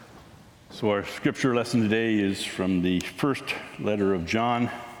So our scripture lesson today is from the first letter of John,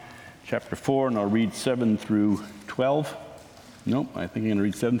 chapter 4, and I'll read 7 through 12. Nope, I think I'm going to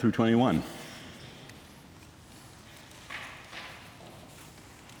read 7 through 21.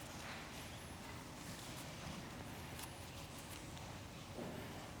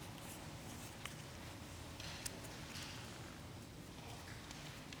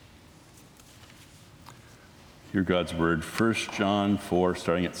 Hear God's word, 1 John 4,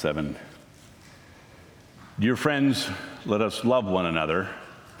 starting at 7. Dear friends, let us love one another,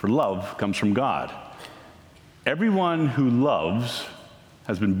 for love comes from God. Everyone who loves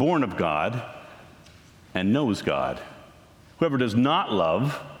has been born of God and knows God. Whoever does not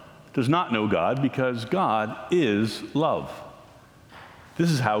love does not know God, because God is love.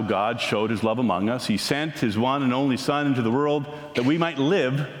 This is how God showed his love among us. He sent his one and only Son into the world that we might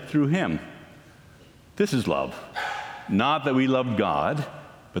live through him. This is love, not that we loved God,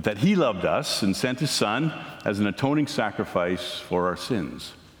 but that he loved us and sent his Son as an atoning sacrifice for our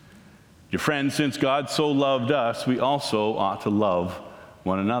sins. Dear friends, since God so loved us, we also ought to love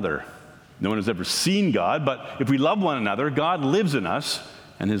one another. No one has ever seen God, but if we love one another, God lives in us,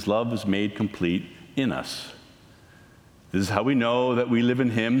 and his love is made complete in us. This is how we know that we live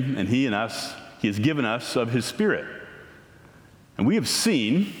in him, and he in us. He has given us of his Spirit. And we have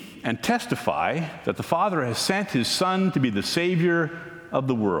seen and testify that the Father has sent his Son to be the Savior of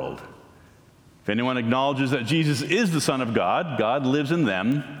the world. If anyone acknowledges that Jesus is the Son of God, God lives in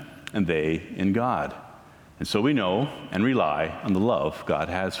them, and they in God. And so we know and rely on the love God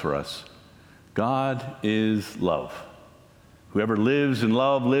has for us. God is love. Whoever lives in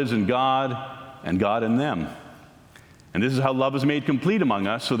love lives in God, and God in them. And this is how love is made complete among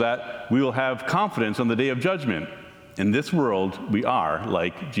us, so that we will have confidence on the day of judgment. In this world, we are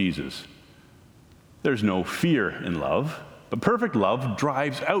like Jesus. There's no fear in love, but perfect love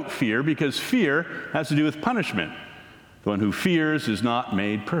drives out fear, because fear has to do with punishment. The one who fears is not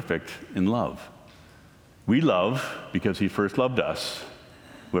made perfect in love. We love because he first loved us.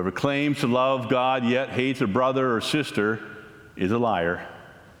 Whoever claims to love God yet hates a brother or sister is a liar.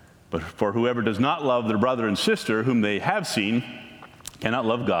 But for whoever does not love their brother and sister whom they have seen cannot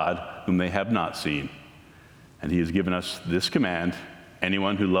love God whom they have not seen. And he has given us this command: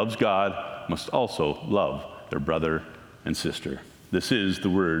 anyone who loves God must also love their brother and sister. This is the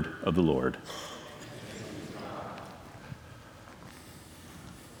word of the Lord.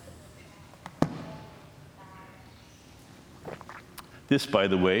 This, by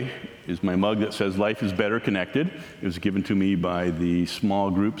the way, is my mug that says "Life is Better Connected." It was given to me by the small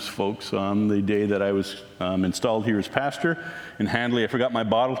groups folks on the day that I was installed here as pastor in Handley. I forgot my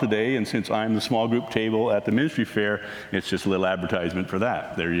bottle today, and since I'm the small group table at the ministry fair, it's just a little advertisement for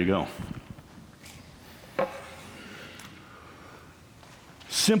that. There you go.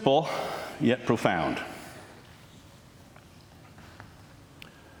 Simple, yet profound.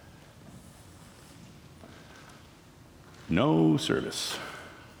 No service.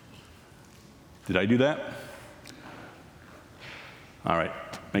 Did I do that? All right,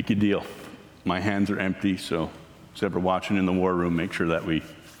 make a deal. My hands are empty, so who's ever watching in the war room, make sure that we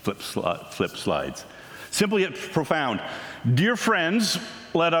flip slides. Simple yet profound. Dear friends,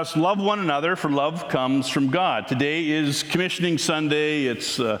 let us love one another, for love comes from God. Today is Commissioning Sunday.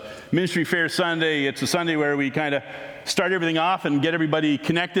 It's Ministry Fair Sunday. It's a Sunday where we kind of start everything off and get everybody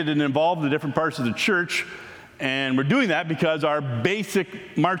connected and involved in the different parts of the church. And we're doing that because our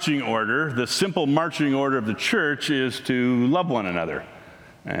basic marching order, the simple marching order of the church, is to love one another.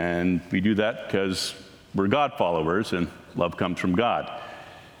 And we do that because we're God followers, and love comes from God.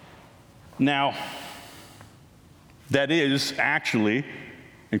 Now, that is actually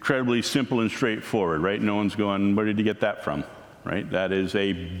incredibly simple and straightforward, right? No one's going, where did you get that from, right? That is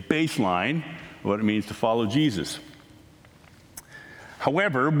a baseline of what it means to follow Jesus.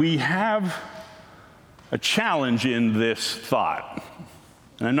 However, we have a challenge in this thought,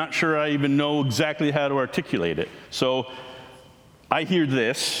 and I'm not sure I even know exactly how to articulate it. So I hear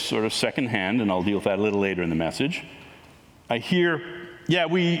this sort of secondhand, and I'll deal with that a little later in the message. I hear,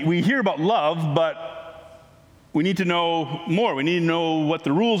 we hear about love, but we need to know more. We need to know what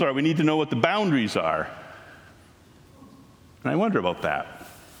the rules are. We need to know what the boundaries are. And I wonder about that.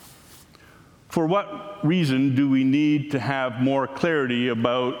 For what reason do we need to have more clarity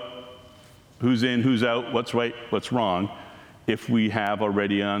about who's in, who's out, what's right, what's wrong, if we have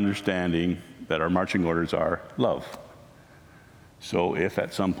already an understanding that our marching orders are love? So if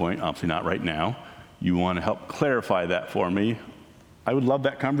at some point, obviously not right now, you want to help clarify that for me, I would love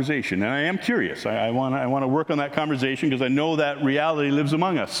that conversation. And I am curious. I want to work on that conversation, because I know that reality lives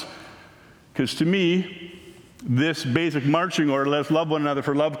among us. Because to me, This basic marching order, let us love one another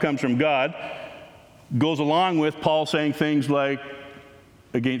for love comes from God, goes along with Paul saying things like,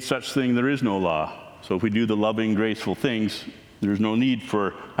 against such thing there is no law. So if we do the loving, graceful things, there's no need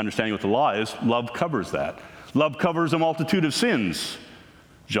for understanding what the law is. Love covers that. Love covers a multitude of sins,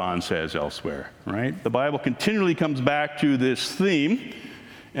 John says elsewhere, right? The Bible continually comes back to this theme,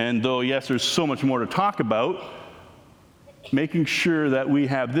 and though, yes, there's so much more to talk about, making sure that we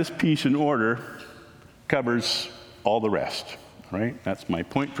have this piece in order covers all the rest, right? That's my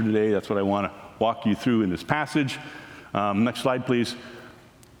point for today. That's what I want to walk you through in this passage. Next slide, please.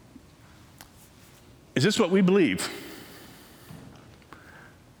 Is this what we believe?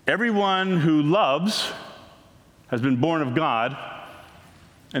 Everyone who loves has been born of God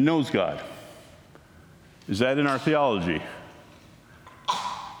and knows God. Is that in our theology?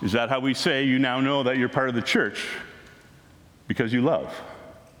 Is that how we say you now know that you're part of the church? Because you love.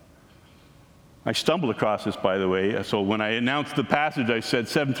 I stumbled across this, by the way. So when I announced the passage, I said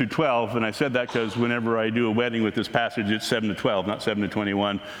 7 through 12, and I said that because whenever I do a wedding with this passage, it's 7 to 12, not 7 to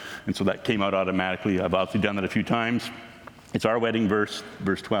 21, and so that came out automatically. I've obviously done that a few times. It's our wedding verse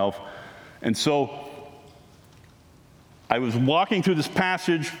 12. And so I was walking through this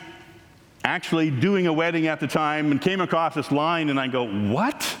passage, actually doing a wedding at the time, and came across this line, and I go,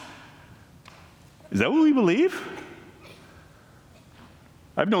 what? Is that what we believe?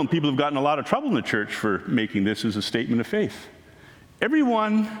 I've known people who've gotten a lot of trouble in the church for making this as a statement of faith.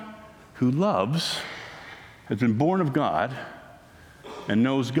 Everyone who loves has been born of God and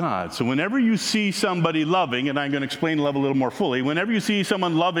knows God. So whenever you see somebody loving, and I'm going to explain love a little more fully, whenever you see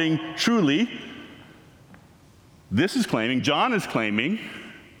someone loving truly, this is claiming, John is claiming,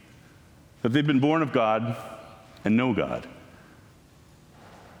 that they've been born of God and know God.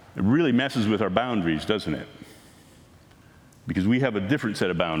 It really messes with our boundaries, doesn't it? Because we have a different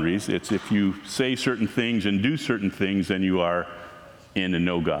set of boundaries. It's if you say certain things and do certain things, then you are in and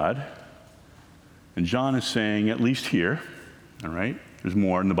know God. And John is saying, at least here, all right, there's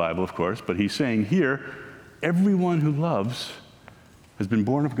more in the Bible, of course, but he's saying here, everyone who loves has been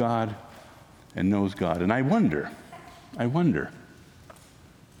born of God and knows God. And I wonder,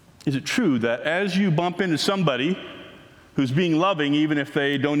 is it true that as you bump into somebody who's being loving, even if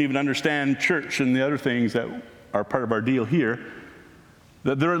they don't even understand church and the other things that are part of our deal here,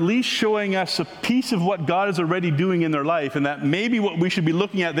 that they're at least showing us a piece of what God is already doing in their life, and that maybe what we should be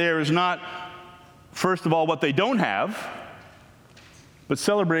looking at there is not, first of all, what they don't have, but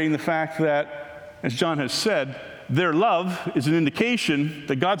celebrating the fact that, as John has said, their love is an indication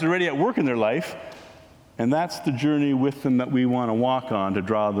that God's already at work in their life, and that's the journey with them that we want to walk on to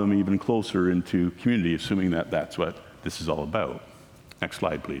draw them even closer into community, assuming that that's what this is all about. Next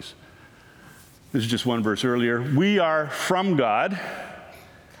slide, please. This is just one verse earlier. We are from God,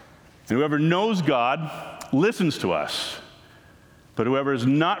 and whoever knows God listens to us. But whoever is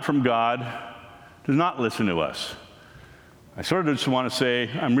not from God does not listen to us. I sort of just want to say,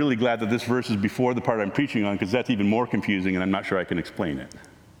 I'm really glad that this verse is before the part I'm preaching on, because that's even more confusing, and I'm not sure I can explain it.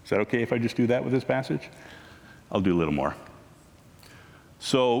 Is that okay if I just do that with this passage? I'll do a little more.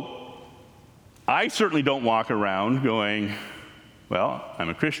 So, I certainly don't walk around going, well, I'm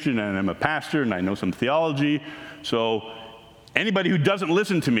a Christian and I'm a pastor and I know some theology, so anybody who doesn't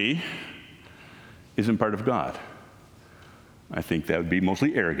listen to me isn't part of God. I think that would be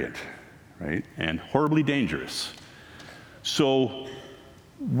mostly arrogant, right? And horribly dangerous. So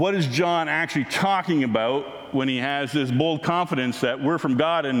what is John actually talking about when he has this bold confidence that we're from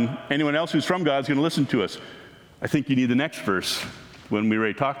God and anyone else who's from God is going to listen to us? I think you need the next verse, when we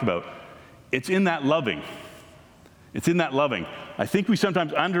already talked about. It's in that loving. It's in that loving. I think we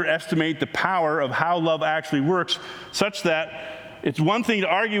sometimes underestimate the power of how love actually works, such that it's one thing to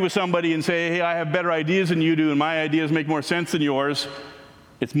argue with somebody and say, hey, I have better ideas than you do, and my ideas make more sense than yours.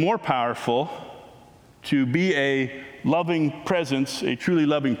 It's more powerful to be a loving presence, a truly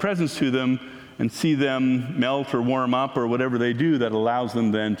loving presence to them, and see them melt or warm up or whatever they do that allows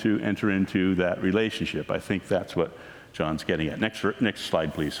them then to enter into that relationship. I think that's what John's getting at. Next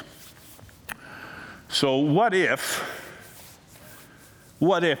slide, please. So what if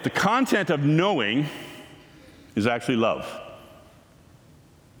the content of knowing is actually love?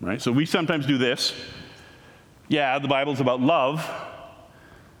 Right? So we sometimes do this. Yeah, the Bible's about love,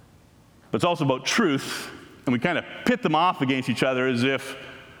 but it's also about truth, and we kind of pit them off against each other as if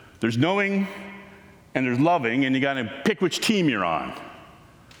there's knowing and there's loving, and you got to pick which team you're on.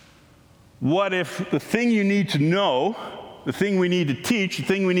 What if the thing you need to know, the thing we need to teach, the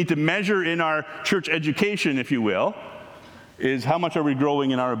thing we need to measure in our church education, if you will, is how much are we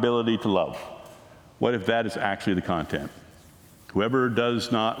growing in our ability to love? What if that is actually the content? Whoever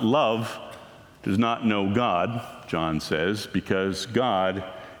does not love does not know God, John says, because God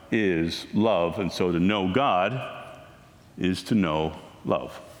is love. And so to know God is to know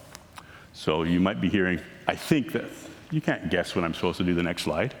love. So you might be hearing, I think that, you can't guess when I'm supposed to do the next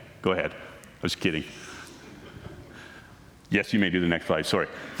slide. Go ahead. I was kidding. Yes, you may do the next slide, sorry.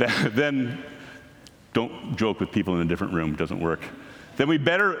 Then don't joke with people in a different room, it doesn't work. Then we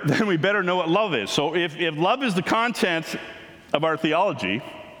better know what love is. So if love is the content of our theology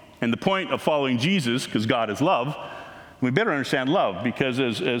and the point of following Jesus, because God is love, we better understand love, because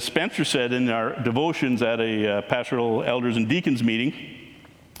as Spencer said in our devotions at a pastoral elders and deacons meeting,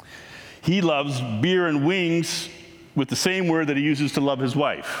 he loves beer and wings with the same word that he uses to love his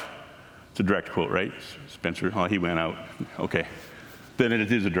wife. It's a direct quote, right? Spencer, oh, he went out. Okay. Then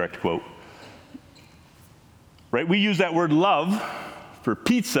it is a direct quote. Right? We use that word love for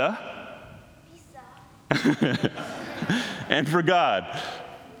pizza. And for God,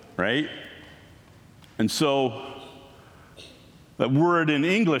 right? And so that word in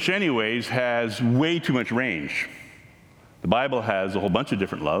English anyways has way too much range. The Bible has a whole bunch of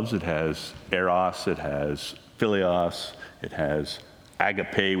different loves. It has eros, it has philios, it has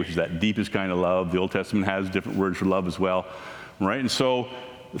agape, which is that deepest kind of love. The Old Testament has different words for love as well, right? And so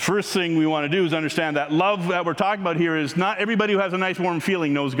the first thing we want to do is understand that love that we're talking about here is not everybody who has a nice warm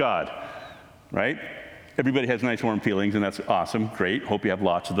feeling knows God, right? Everybody has nice warm feelings, and that's awesome, great. Hope you have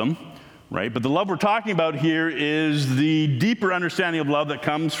lots of them, right? But the love we're talking about here is the deeper understanding of love that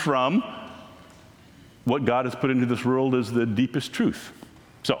comes from what God has put into this world as the deepest truth.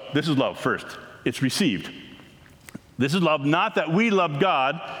 So this is love first. It's received. This is love, not that we loved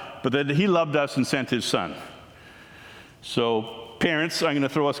God, but that he loved us and sent his son. So parents, I'm going to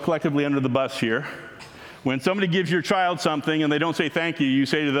throw us collectively under the bus here. When somebody gives your child something and they don't say thank you, you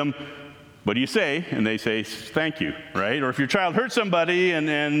say to them, what do you say? And they say thank you, right? Or if your child hurt somebody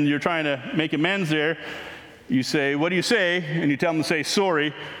and you're trying to make amends there, you say, what do you say? And you tell them to say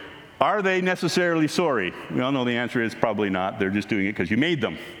sorry. Are they necessarily sorry? We all know the answer is probably not. They're just doing it because you made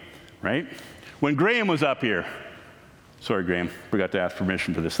them, right? When Graham was up here, sorry, Graham, forgot to ask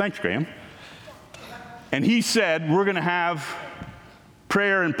permission for this. Thanks, Graham. And he said, we're going to have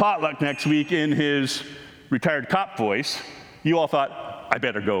prayer and potluck next week in his retired cop voice. You all thought, I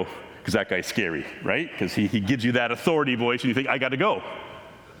better go, because that guy's scary, right? Because he gives you that authority voice, and you think, I got to go.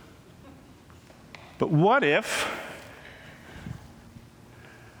 But what if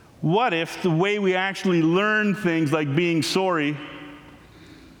the way we actually learn things like being sorry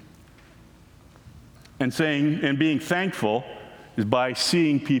and saying and being thankful is by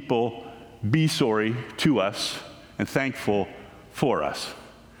seeing people be sorry to us and thankful for us?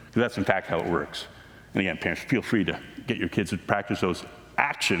 Because that's in fact how it works. And again, parents, feel free to get your kids to practice those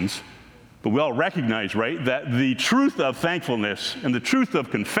actions. But we all recognize, right, that the truth of thankfulness and the truth of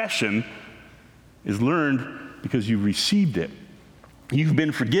confession is learned because you've received it. You've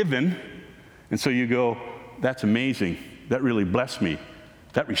been forgiven, and so you go, that's amazing. That really blessed me.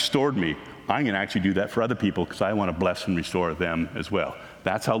 That restored me. I'm going to actually do that for other people because I want to bless and restore them as well.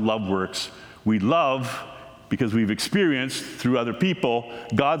 That's how love works. We love because we've experienced through other people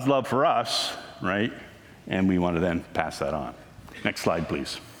God's love for us, right? And we want to then pass that on. Next slide,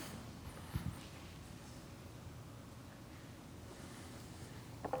 please.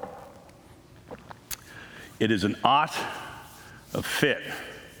 It is an ought of fit.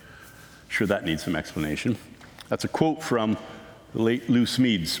 Sure, that needs some explanation. That's a quote from the late Lou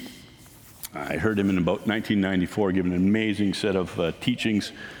Smedes. I heard him in about 1994 give an amazing set of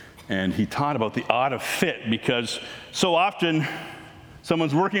teachings, and he taught about the ought of fit, because so often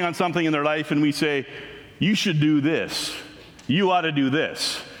someone's working on something in their life and we say, you should do this. You ought to do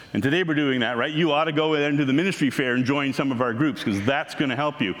this. And today we're doing that, right? You ought to go into the ministry fair and join some of our groups because that's going to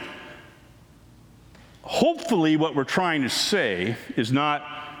help you. Hopefully what we're trying to say is not,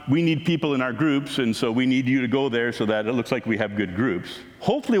 we need people in our groups, and so we need you to go there so that it looks like we have good groups.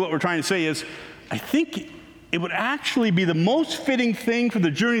 Hopefully what we're trying to say is, I think it would actually be the most fitting thing for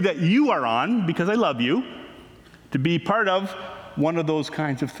the journey that you are on, because I love you, to be part of one of those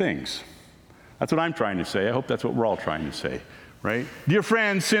kinds of things. That's what I'm trying to say. I hope that's what we're all trying to say, right? Dear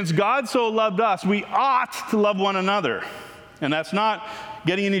friends, since God so loved us, we ought to love one another. And that's not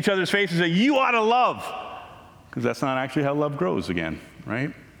getting in each other's faces and saying, you ought to love, because that's not actually how love grows again,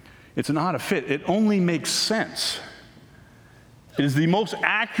 right? It's an ought to fit. It only makes sense. It is the most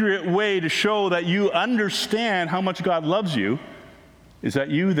accurate way to show that you understand how much God loves you, is that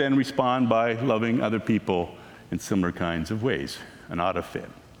you then respond by loving other people in similar kinds of ways. An ought to fit.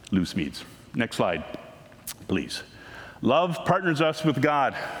 Lou Smedes. Next slide, please. Love partners us with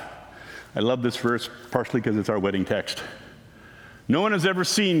God. I love this verse partially because it's our wedding text. No one has ever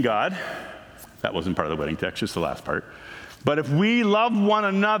seen God, That wasn't part of the wedding text, just the last part. But if we love one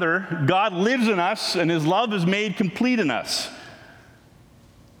another, God lives in us, and his love is made complete in us.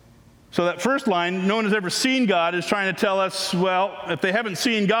 So that first line, no one has ever seen God, is trying to tell us, well, if they haven't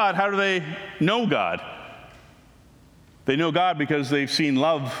seen God, how do they know God? They know God because they've seen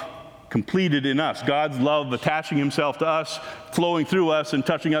love completed in us. God's love attaching himself to us, flowing through us, and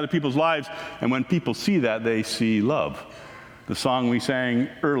touching other people's lives. And when people see that, they see love. The song we sang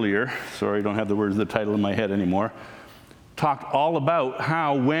earlier, sorry, I don't have the words of the title in my head anymore, talked all about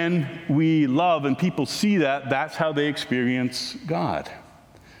how when we love and people see that, that's how they experience God,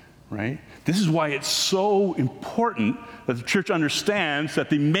 right? This is why it's so important that the church understands that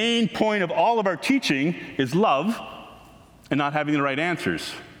the main point of all of our teaching is love and not having the right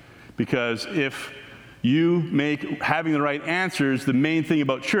answers. Because if you make having the right answers the main thing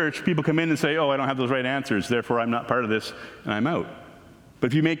about church, people come in and say, oh, I don't have those right answers, therefore I'm not part of this, and I'm out. But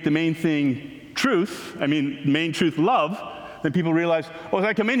if you make the main thing main truth love, then people realize, oh, as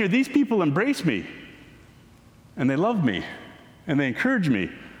I come in here, these people embrace me, and they love me, and they encourage me.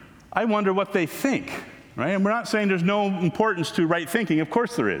 I wonder what they think, right? And we're not saying there's no importance to right thinking. Of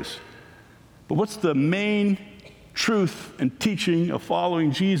course there is. But what's the main truth and teaching of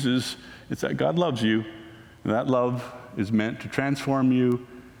following Jesus? It's that God loves you, and that love is meant to transform you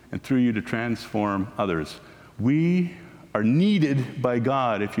and through you to transform others. We are needed by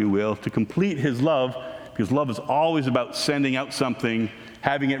God, if you will, to complete his love, because love is always about sending out something,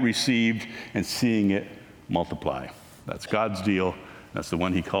 having it received, and seeing it multiply. That's God's deal. That's the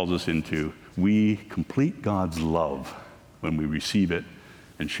one he calls us into. We complete God's love when we receive it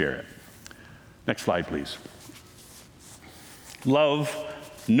and share it. Next slide, please. Love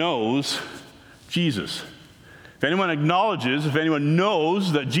knows Jesus. If anyone acknowledges, if anyone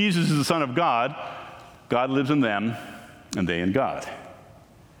knows that Jesus is the Son of God, God lives in them and they in God.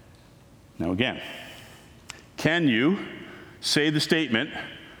 Now again, can you say the statement,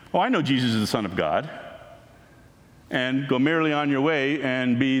 oh, I know Jesus is the Son of God, and go merrily on your way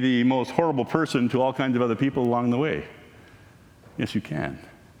and be the most horrible person to all kinds of other people along the way? Yes, you can,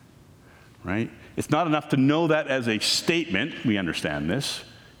 right? It's not enough to know that as a statement. We understand this.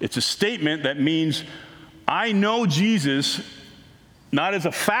 It's a statement that means I know Jesus not as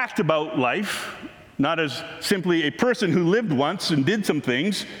a fact about life, not as simply a person who lived once and did some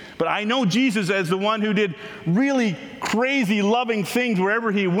things, but I know Jesus as the one who did really crazy, loving things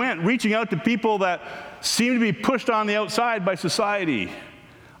wherever he went, reaching out to people that seemed to be pushed on the outside by society.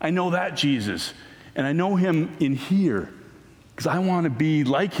 I know that Jesus, and I know him in here because I want to be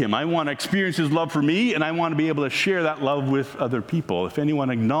like him. I want to experience his love for me, and I want to be able to share that love with other people. If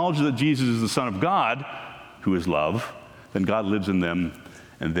anyone acknowledges that Jesus is the Son of God, who is love, then God lives in them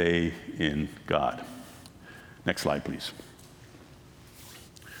and they in God. Next slide, please.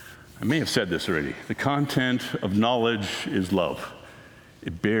 I may have said this already. The content of knowledge is love.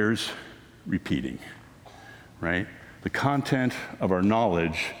 It bears repeating, right? The content of our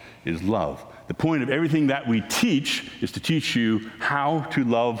knowledge is love. The point of everything that we teach is to teach you how to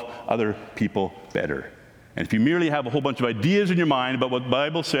love other people better. And if you merely have a whole bunch of ideas in your mind about what the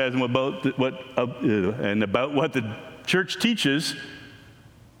Bible says and about what the church teaches,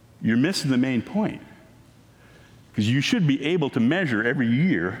 you're missing the main point. Because you should be able to measure every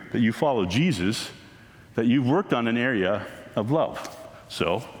year that you follow Jesus that you've worked on an area of love.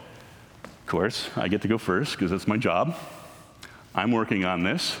 So, of course, I get to go first because that's my job. I'm working on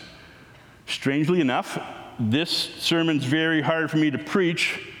this. Strangely enough, this sermon's very hard for me to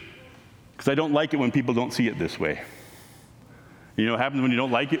preach because I don't like it when people don't see it this way. You know what happens when you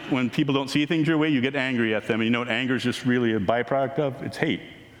don't like it? When people don't see things your way, you get angry at them. And you know what anger is just really a byproduct of? It's hate,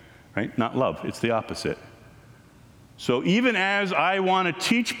 right? Not love. It's the opposite. So even as I want to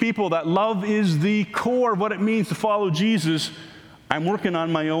teach people that love is the core of what it means to follow Jesus, I'm working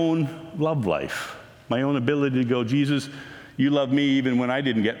on my own love life, my own ability to go, Jesus, you love me even when I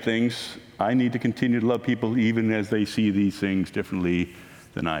didn't get things. I need to continue to love people even as they see these things differently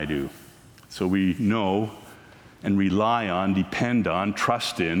than I do. So we know and rely on, depend on,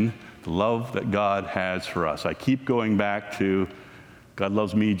 trust in the love that God has for us. I keep going back to God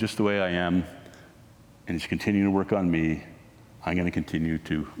loves me just the way I am, and he's continuing to work on me. I'm going to continue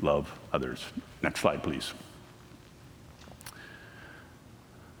to love others. Next slide, please.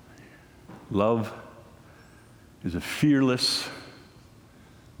 Love is a fearless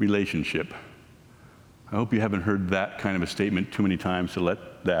relationship. I hope you haven't heard that kind of a statement too many times, so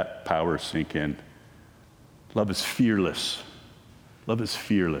let that power sink in. Love is fearless. Love is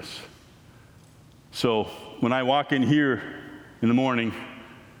fearless. So when I walk in here in the morning,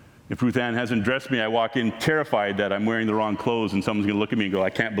 If Ruth Ann hasn't dressed me, I walk in terrified that I'm wearing the wrong clothes and someone's going to look at me and go, I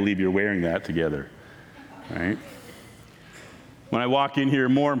can't believe you're wearing that together, right? When I walk in here,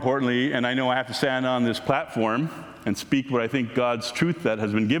 more importantly, and I know I have to stand on this platform and speak what I think God's truth that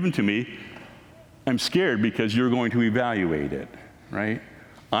has been given to me, I'm scared because you're going to evaluate it, right?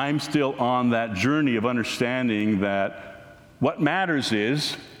 I'm still on that journey of understanding that what matters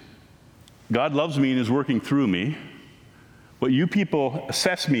is God loves me and is working through me. What you people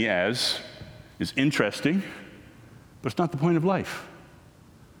assess me as is interesting, but it's not the point of life,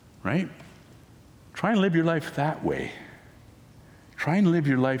 right? Try and live your life that way. Try and live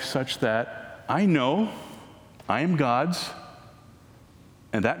your life such that I know I am God's,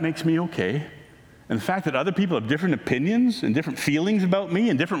 and that makes me okay. And the fact that other people have different opinions and different feelings about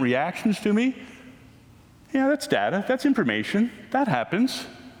me and different reactions to me, yeah, that's data, that's information, that happens.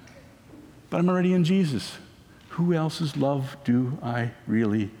 But I'm already in Jesus. Who else's love do I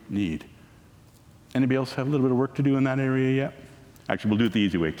really need? Anybody else have a little bit of work to do in that area yet? Actually, we'll do it the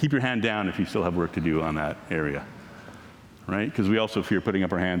easy way. Keep your hand down if you still have work to do on that area, right? Because we also fear putting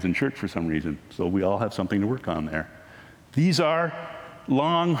up our hands in church for some reason. So we all have something to work on there. These are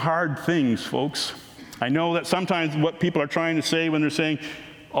long, hard things, folks. I know that sometimes what people are trying to say when they're saying,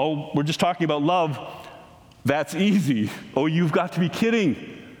 oh, we're just talking about love, that's easy. Oh, you've got to be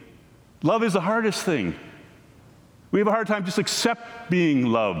kidding. Love is the hardest thing. We have a hard time just accept being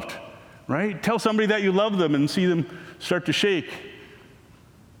loved, right? Tell somebody that you love them and see them start to shake.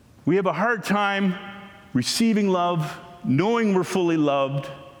 We have a hard time receiving love, knowing we're fully loved,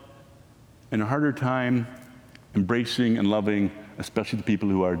 and a harder time embracing and loving, especially the people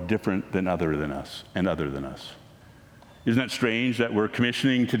who are different than other than us and other than us. Isn't that strange that we're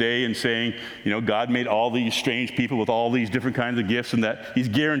commissioning today and saying, God made all these strange people with all these different kinds of gifts and that he's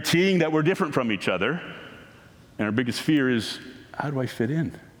guaranteeing that we're different from each other. And our biggest fear is, how do I fit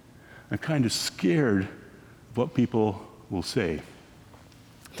in? I'm kind of scared of what people will say.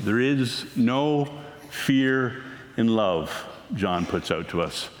 There is no fear in love, John puts out to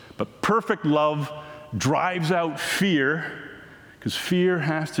us. But perfect love drives out fear, because fear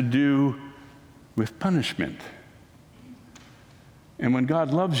has to do with punishment. And when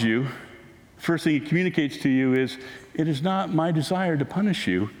God loves you, the first thing he communicates to you is, it is not my desire to punish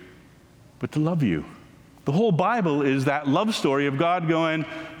you, but to love you. The whole Bible is that love story of God going,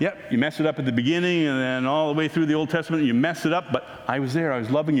 yep, you messed it up at the beginning, and then all the way through the Old Testament, you messed it up, but I was there, I was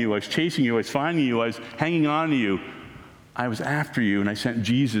loving you, I was chasing you, I was finding you, I was hanging on to you. I was after you, and I sent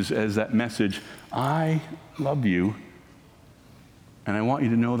Jesus as that message. I love you, and I want you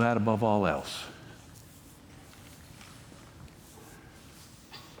to know that above all else.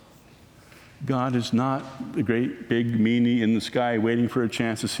 God is not the great big meanie in the sky waiting for a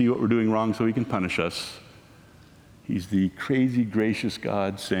chance to see what we're doing wrong so he can punish us. He's the crazy, gracious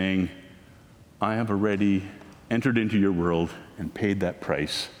God saying, I have already entered into your world and paid that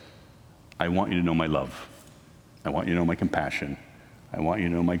price. I want you to know my love. I want you to know my compassion. I want you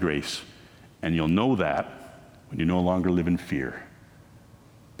to know my grace. And you'll know that when you no longer live in fear,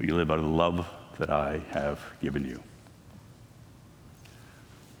 but you live out of the love that I have given you.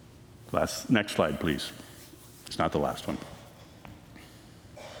 Next slide, please. It's not the last one.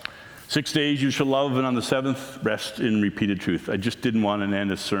 6 days you shall love, and on the seventh, rest in repeated truth. I just didn't want to end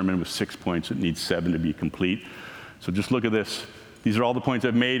a sermon with 6 points. It needs 7 to be complete. So just look at this. These are all the points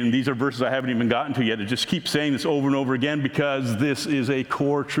I've made, and these are verses I haven't even gotten to yet. I just keep saying this over and over again because this is a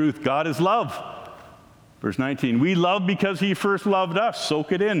core truth. God is love. Verse 19, we love because he first loved us.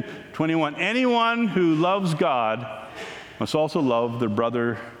 Soak it in. 21, anyone who loves God must also love their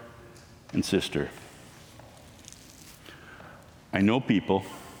brother and sister. I know people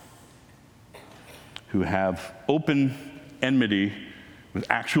who have open enmity with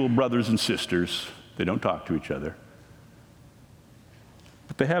actual brothers and sisters. They don't talk to each other.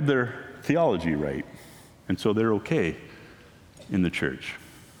 But they have their theology right, and so they're okay in the church.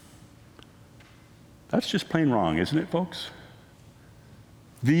 That's just plain wrong, isn't it, folks?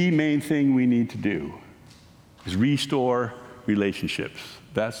 The main thing we need to do is restore relationships.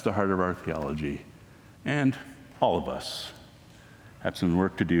 That's the heart of our theology. And all of us have some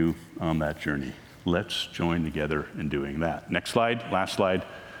work to do on that journey. Let's join together in doing that. Next slide, last slide.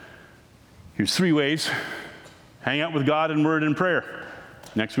 Here's 3 ways. Hang out with God in word and prayer.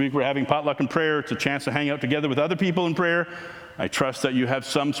 Next week we're having potluck and prayer. It's a chance to hang out together with other people in prayer. I trust that you have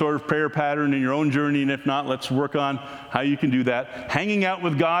some sort of prayer pattern in your own journey, and if not, let's work on how you can do that. Hanging out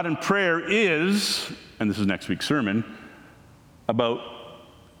with God in prayer is, and this is next week's sermon, about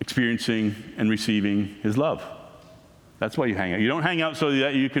experiencing and receiving his love. That's why you hang out. You don't hang out so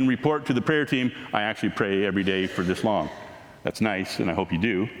that you can report to the prayer team, I actually pray every day for this long. That's nice, and I hope you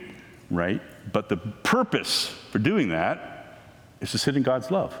do. right? But the purpose for doing that is to sit in God's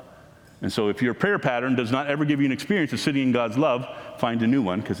love. And so if your prayer pattern does not ever give you an experience of sitting in God's love, find a new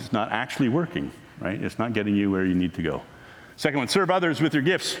one, because it's not actually working, right? It's not getting you where you need to go. Second one, serve others with your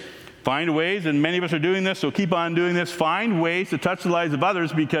gifts. Find ways, and many of us are doing this, so keep on doing this. Find ways to touch the lives of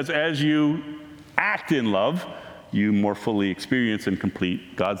others, because as you act in love, you more fully experience and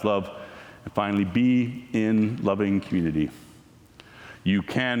complete God's love. And finally, be in loving community. You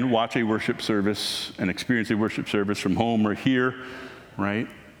can watch a worship service and experience a worship service from home or here, right?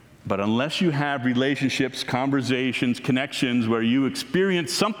 But unless you have relationships, conversations, connections where you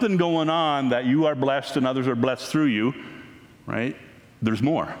experience something going on that you are blessed and others are blessed through you, right? There's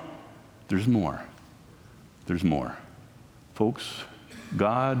more. There's more. There's more. Folks,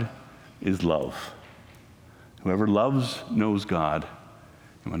 God is love. Whoever loves knows God.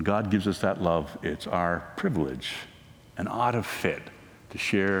 And when God gives us that love, it's our privilege and ought to fit to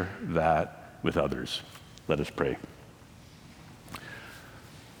share that with others. Let us pray.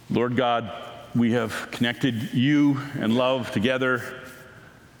 Lord God, we have connected you and love together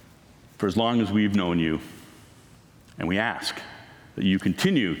for as long as we've known you. And we ask that you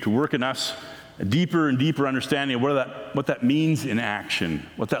continue to work in us a deeper and deeper understanding of what that means in action,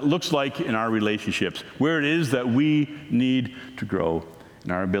 what that looks like in our relationships, where it is that we need to grow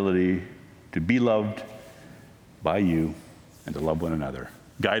in our ability to be loved by you and to love one another.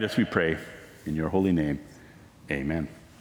 Guide us, we pray, in your holy name. Amen.